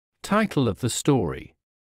Title of the story: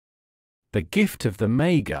 The Gift of the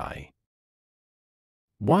Magi.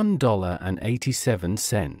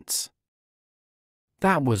 $1.87.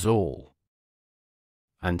 That was all.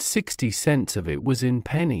 And 60 cents of it was in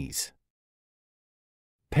pennies.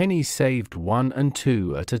 Pennies saved 1 and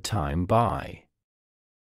 2 at a time by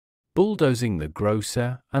bulldozing the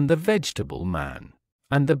grocer and the vegetable man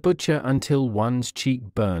and the butcher until one's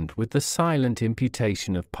cheek burned with the silent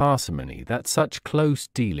imputation of parsimony that such close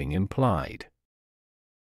dealing implied.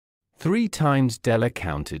 3 times Della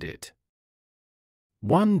counted it.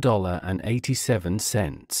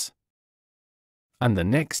 $1.87. And the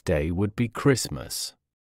next day would be Christmas.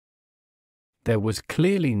 There was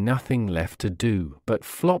clearly nothing left to do but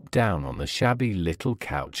flop down on the shabby little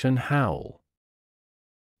couch and howl.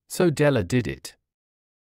 So Della did it.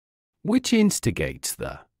 Which instigates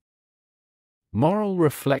the moral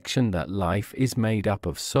reflection that life is made up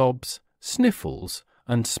of sobs, sniffles,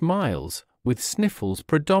 and smiles, with sniffles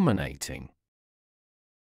predominating.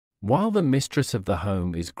 While the mistress of the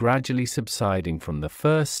home is gradually subsiding from the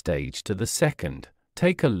first stage to the second,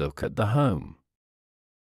 take a look at the home.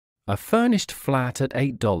 A furnished flat at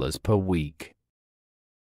 $8 per week.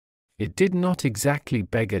 It did not exactly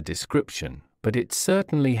beg a description, but it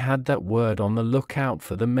certainly had that word on the lookout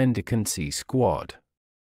for the mendicancy squad.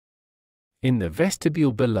 In the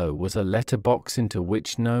vestibule below was a letterbox into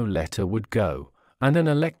which no letter would go, and an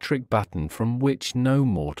electric button from which no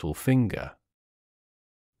mortal finger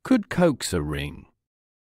could coax a ring.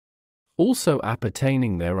 Also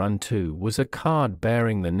appertaining thereunto was a card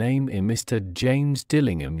bearing the name in Mr. James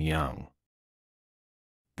Dillingham Young.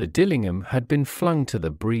 The Dillingham had been flung to the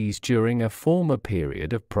breeze during a former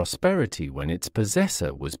period of prosperity when its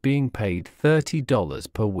possessor was being paid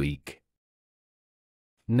 $30 per week.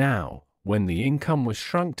 Now, when the income was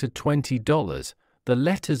shrunk to $20, the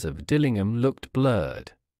letters of Dillingham looked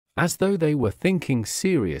blurred, as though they were thinking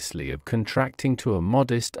seriously of contracting to a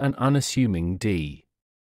modest and unassuming D.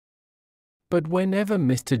 But whenever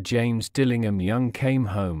Mr. James Dillingham Young came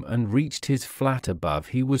home and reached his flat above,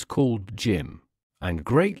 he was called Jim, and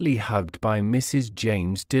greatly hugged by Mrs.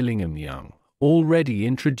 James Dillingham Young, already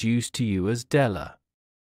introduced to you as Della.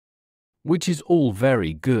 Which is all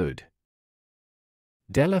very good.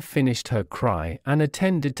 Della finished her cry and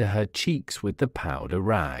attended to her cheeks with the powder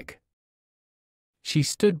rag. She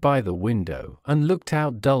stood by the window and looked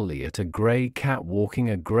out dully at a grey cat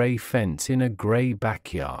walking a grey fence in a grey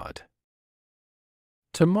backyard.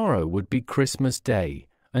 Tomorrow would be Christmas Day,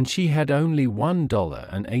 and she had only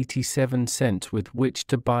 $1.87 with which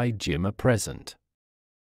to buy Jim a present.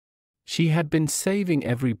 She had been saving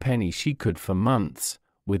every penny she could for months,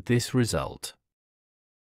 with this result.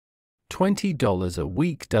 $20 a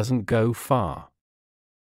week doesn't go far.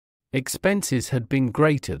 Expenses had been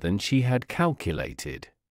greater than she had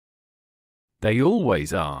calculated. They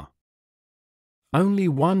always are. Only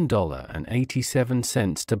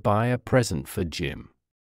 $1.87 to buy a present for Jim.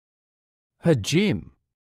 Her Jim!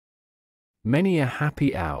 Many a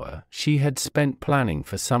happy hour she had spent planning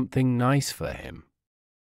for something nice for him.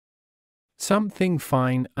 Something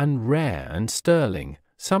fine and rare and sterling,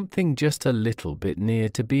 something just a little bit near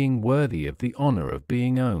to being worthy of the honor of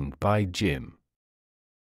being owned by Jim.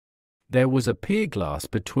 There was a pier glass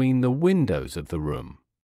between the windows of the room.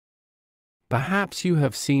 Perhaps you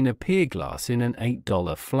have seen a pier glass in an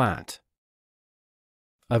 $8 flat.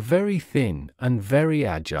 A very thin and very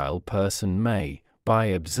agile person may, by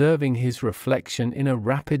observing his reflection in a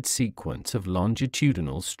rapid sequence of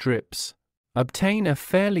longitudinal strips, obtain a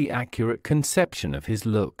fairly accurate conception of his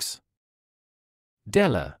looks.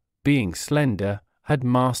 Della, being slender, had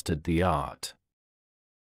mastered the art.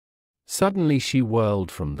 Suddenly she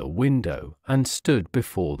whirled from the window and stood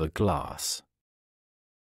before the glass.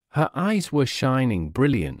 Her eyes were shining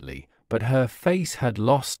brilliantly, but her face had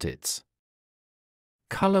lost its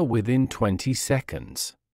color within 20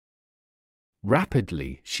 seconds.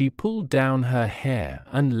 Rapidly, she pulled down her hair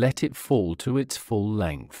and let it fall to its full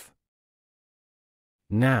length.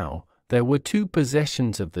 Now, there were 2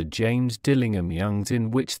 possessions of the James Dillingham Youngs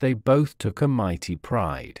in which they both took a mighty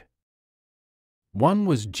pride. One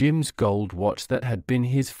was Jim's gold watch that had been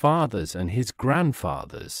his father's and his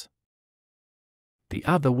grandfather's. The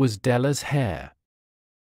other was Della's hair.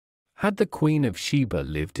 Had the Queen of Sheba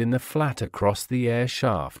lived in the flat across the air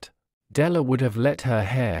shaft, Della would have let her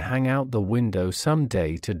hair hang out the window some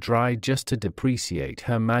day to dry just to depreciate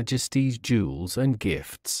Her Majesty's jewels and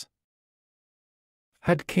gifts.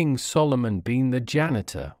 Had King Solomon been the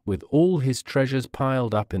janitor, with all his treasures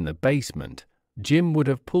piled up in the basement, Jim would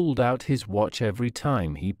have pulled out his watch every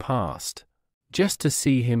time he passed, just to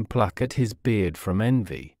see him pluck at his beard from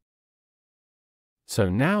envy. So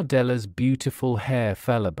now Della's beautiful hair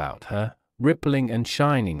fell about her, rippling and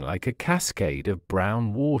shining like a cascade of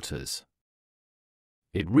brown waters.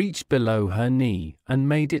 It reached below her knee and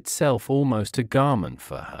made itself almost a garment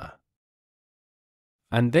for her.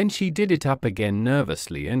 And then she did it up again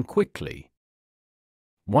nervously and quickly.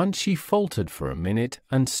 Once she faltered for a minute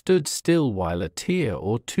and stood still while a tear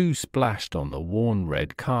or two splashed on the worn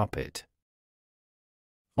red carpet.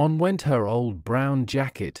 On went her old brown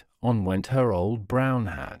jacket, on went her old brown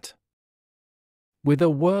hat. With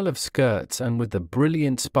a whirl of skirts and with the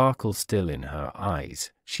brilliant sparkle still in her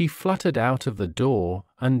eyes, she fluttered out of the door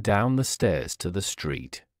and down the stairs to the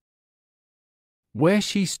street. Where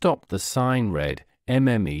she stopped, the sign read,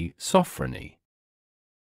 MME Sofrony.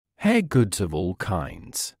 Hair goods of all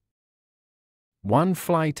kinds. One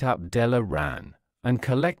flight up Della ran, and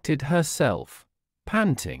collected herself,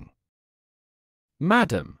 panting.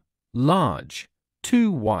 Madam, large,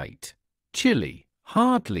 too white, chilly,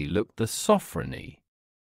 hardly looked the Sofrony.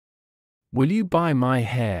 Will you buy my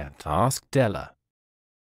hair? Asked Della.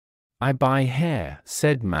 I buy hair,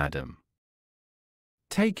 said Madam.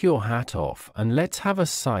 Take your hat off and let's have a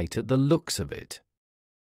sight at the looks of it.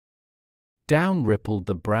 Down rippled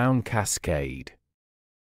the brown cascade.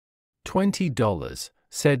 $20,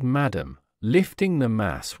 said Madam, lifting the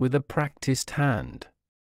mass with a practiced hand.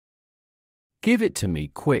 Give it to me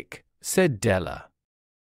quick, said Della.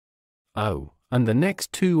 Oh, and the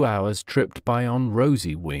next 2 hours tripped by on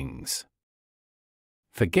rosy wings.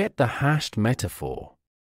 Forget the hashed metaphor.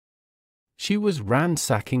 She was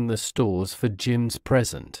ransacking the stores for Jim's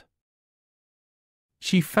present.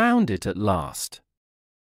 She found it at last.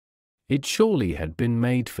 It surely had been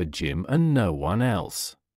made for Jim and no one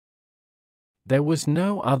else. There was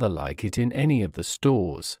no other like it in any of the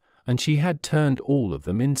stores, and she had turned all of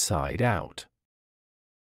them inside out.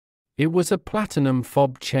 It was a platinum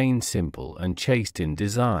fob chain, simple and chaste in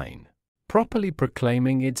design, properly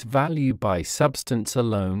proclaiming its value by substance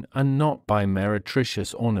alone and not by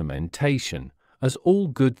meretricious ornamentation, as all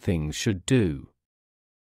good things should do.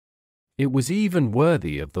 It was even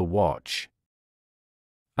worthy of the watch.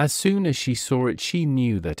 As soon as she saw it, she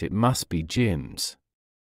knew that it must be Jim's.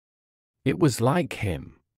 It was like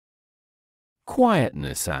him.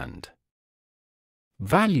 Quietness and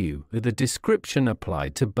value, the description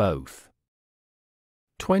applied to both.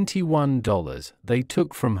 $21 they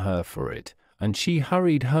took from her for it, and she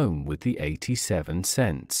hurried home with the 87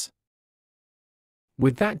 cents.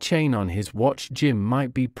 With that chain on his watch, Jim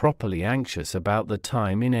might be properly anxious about the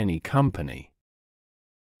time in any company.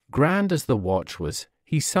 Grand as the watch was,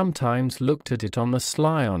 he sometimes looked at it on the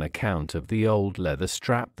sly on account of the old leather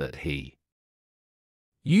strap that he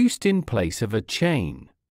used in place of a chain.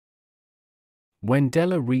 When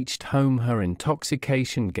Della reached home, her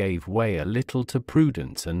intoxication gave way a little to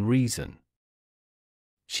prudence and reason.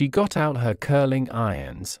 She got out her curling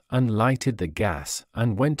irons and lighted the gas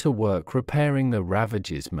and went to work repairing the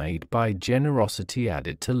ravages made by generosity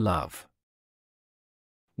added to love.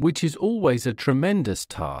 Which is always a tremendous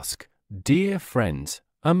task, dear friends,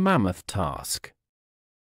 a mammoth task.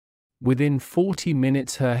 Within 40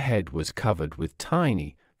 minutes her head was covered with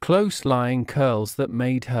tiny, close-lying curls that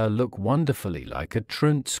made her look wonderfully like a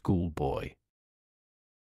truant schoolboy.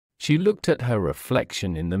 She looked at her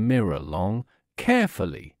reflection in the mirror long,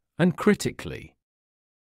 carefully, and critically.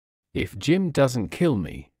 If Jim doesn't kill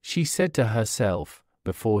me, she said to herself,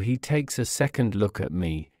 before he takes a second look at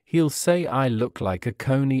me, he'll say I look like a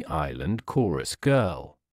Coney Island chorus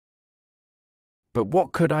girl. But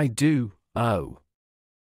what could I do? Oh,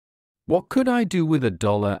 what could I do with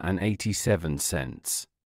 $1.87?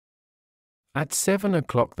 At 7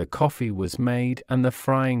 o'clock the coffee was made and the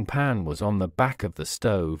frying pan was on the back of the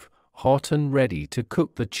stove, hot and ready to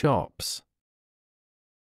cook the chops.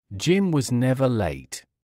 Jim was never late.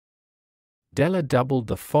 Della doubled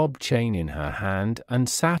the fob chain in her hand and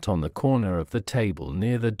sat on the corner of the table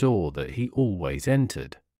near the door that he always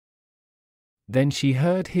entered. Then she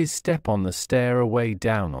heard his step on the stair away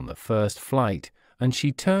down on the first flight, and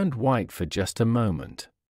she turned white for just a moment.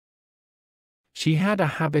 She had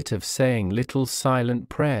a habit of saying little silent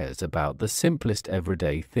prayers about the simplest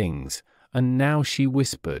everyday things, and now she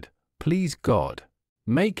whispered, "Please God,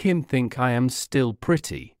 make him think I am still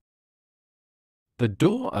pretty." The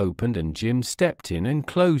door opened and Jim stepped in and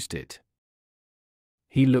closed it.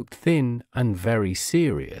 He looked thin and very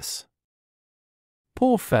serious.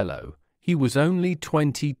 Poor fellow, he was only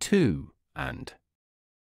 22, and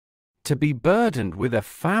to be burdened with a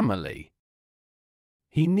family.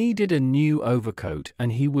 He needed a new overcoat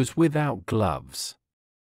and he was without gloves.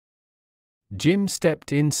 Jim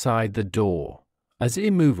stepped inside the door, as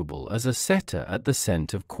immovable as a setter at the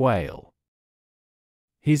scent of quail.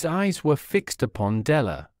 His eyes were fixed upon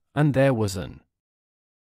Della, and there was an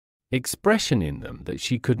expression in them that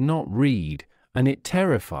she could not read, and it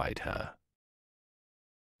terrified her.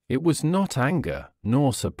 It was not anger,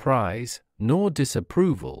 nor surprise, nor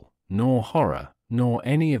disapproval, nor horror, nor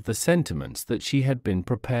any of the sentiments that she had been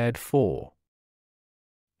prepared for.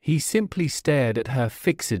 He simply stared at her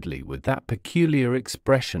fixedly with that peculiar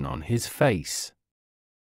expression on his face.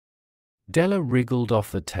 Della wriggled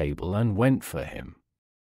off the table and went for him.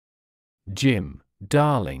 "Jim,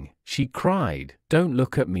 darling," she cried, "don't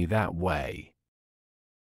look at me that way.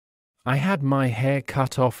 I had my hair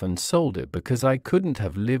cut off and sold it because I couldn't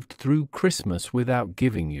have lived through Christmas without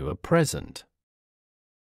giving you a present.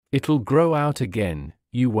 It'll grow out again,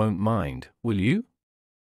 you won't mind, will you?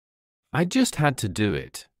 I just had to do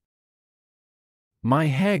it. My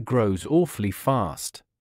hair grows awfully fast.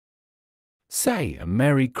 Say a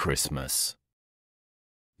Merry Christmas,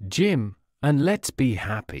 Jim, and let's be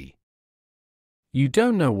happy. You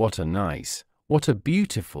don't know what a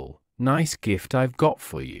beautiful, nice gift I've got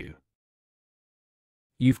for you."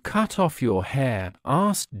 "You've cut off your hair?"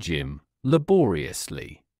 asked Jim,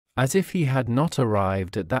 laboriously, as if he had not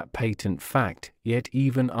arrived at that patent fact yet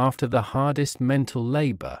even after the hardest mental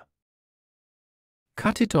labor.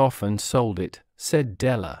 "Cut it off and sold it," said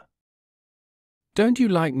Della. "Don't you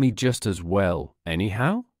like me just as well,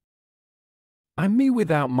 anyhow? I'm me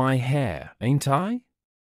without my hair, ain't I?"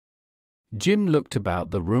 Jim looked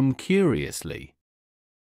about the room curiously.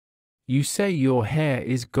 "You say your hair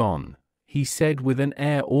is gone," he said with an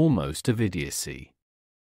air almost of idiocy.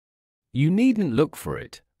 "You needn't look for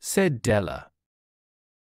it," said Della.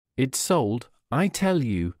 "It's sold, I tell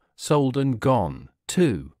you, sold and gone,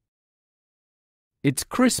 too. It's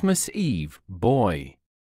Christmas Eve, boy.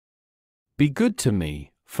 Be good to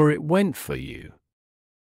me, for it went for you.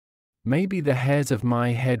 Maybe the hairs of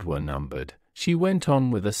my head were numbered," she went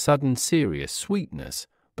on with a sudden serious sweetness,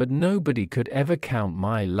 "but nobody could ever count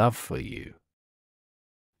my love for you.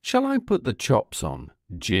 Shall I put the chops on,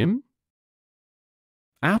 Jim?"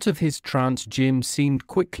 Out of his trance Jim seemed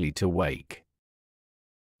quickly to wake.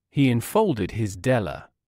 He enfolded his Della.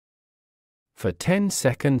 For 10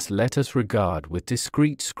 seconds let us regard with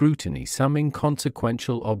discreet scrutiny some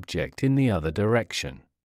inconsequential object in the other direction.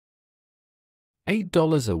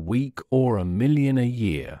 $8 a week or $1 million a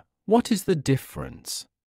year, what is the difference?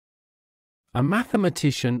 A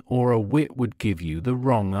mathematician or a wit would give you the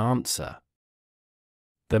wrong answer.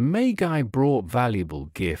 The Magi brought valuable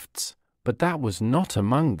gifts, but that was not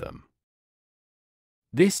among them.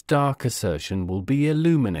 This dark assertion will be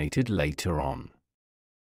illuminated later on.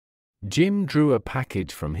 Jim drew a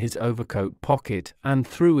package from his overcoat pocket and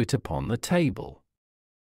threw it upon the table.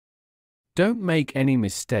 "Don't make any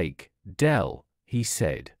mistake, Dell," he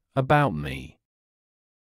said, "about me.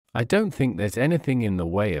 I don't think there's anything in the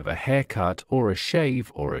way of a haircut or a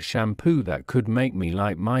shave or a shampoo that could make me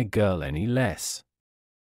like my girl any less.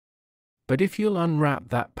 But if you'll unwrap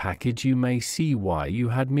that package you may see why you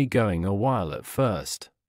had me going a while at first."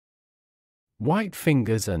 White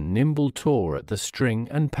fingers and nimble tore at the string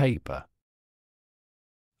and paper.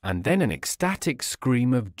 And then an ecstatic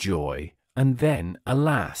scream of joy, and then,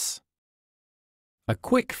 alas, a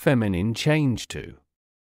quick feminine change to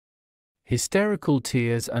hysterical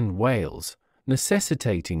tears and wails,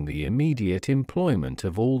 necessitating the immediate employment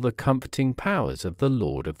of all the comforting powers of the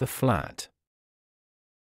lord of the flat.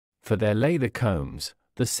 For there lay the combs,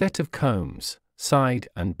 the set of combs, side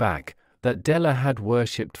and back, that Della had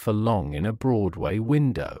worshipped for long in a Broadway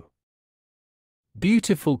window.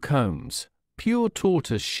 Beautiful combs, pure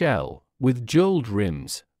tortoise shell, with jeweled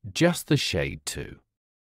rims, just the shade too.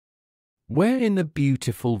 Where in the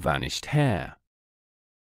beautiful vanished hair?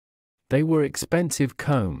 They were expensive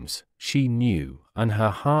combs, she knew, and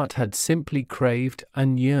her heart had simply craved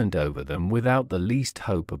and yearned over them without the least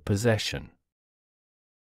hope of possession.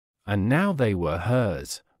 And now they were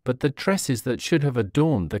hers, but the tresses that should have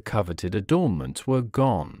adorned the coveted adornments were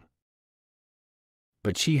gone.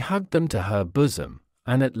 But she hugged them to her bosom,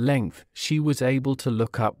 and at length she was able to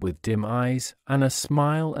look up with dim eyes and a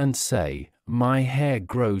smile and say, "My hair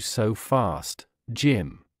grows so fast,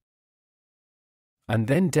 Jim." And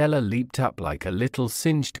then Della leaped up like a little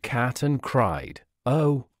singed cat and cried,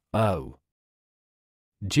 "Oh, oh."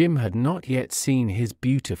 Jim had not yet seen his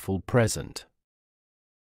beautiful present.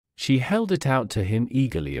 She held it out to him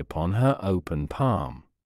eagerly upon her open palm.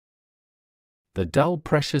 The dull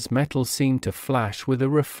precious metal seemed to flash with a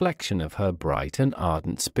reflection of her bright and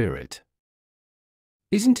ardent spirit.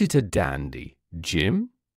 "Isn't it a dandy,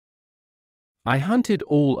 Jim? I hunted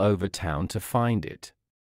all over town to find it.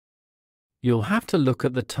 You'll have to look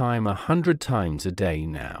at the time 100 times a day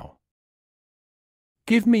now."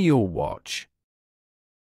 Give me your watch.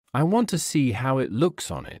 I want to see how it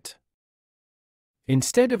looks on it.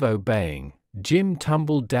 Instead of obeying, Jim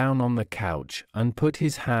tumbled down on the couch and put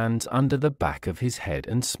his hands under the back of his head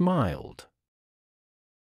and smiled.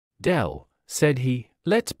 "Dell," said he,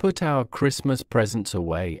 "let's put our Christmas presents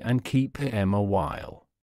away and keep them a while.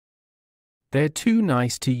 They're too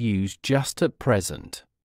nice to use just at present.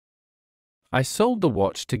 I sold the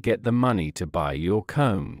watch to get the money to buy your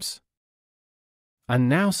combs. And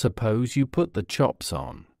now suppose you put the chops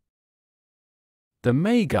on." The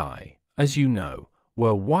Magi, as you know,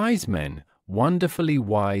 were wise men, wonderfully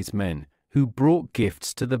wise men, who brought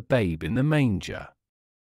gifts to the babe in the manger.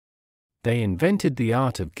 They invented the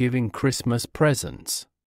art of giving Christmas presents.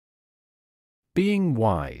 Being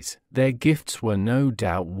wise, their gifts were no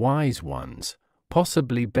doubt wise ones,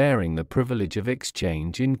 possibly bearing the privilege of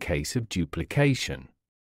exchange in case of duplication.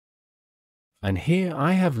 And here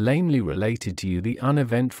I have lamely related to you the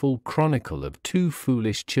uneventful chronicle of two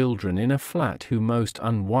foolish children in a flat who most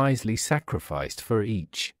unwisely sacrificed for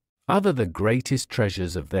each other the greatest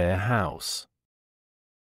treasures of their house.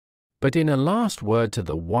 But in a last word to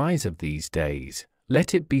the wise of these days,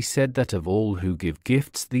 let it be said that of all who give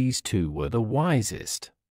gifts these two were the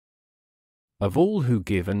wisest. Of all who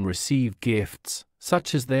give and receive gifts,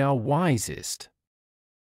 such as they are wisest.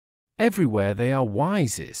 Everywhere they are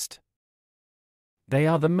wisest. They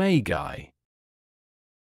are the Magi.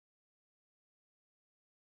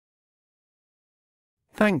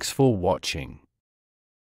 Thanks for watching.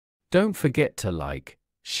 Don't forget to like,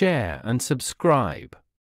 share and subscribe.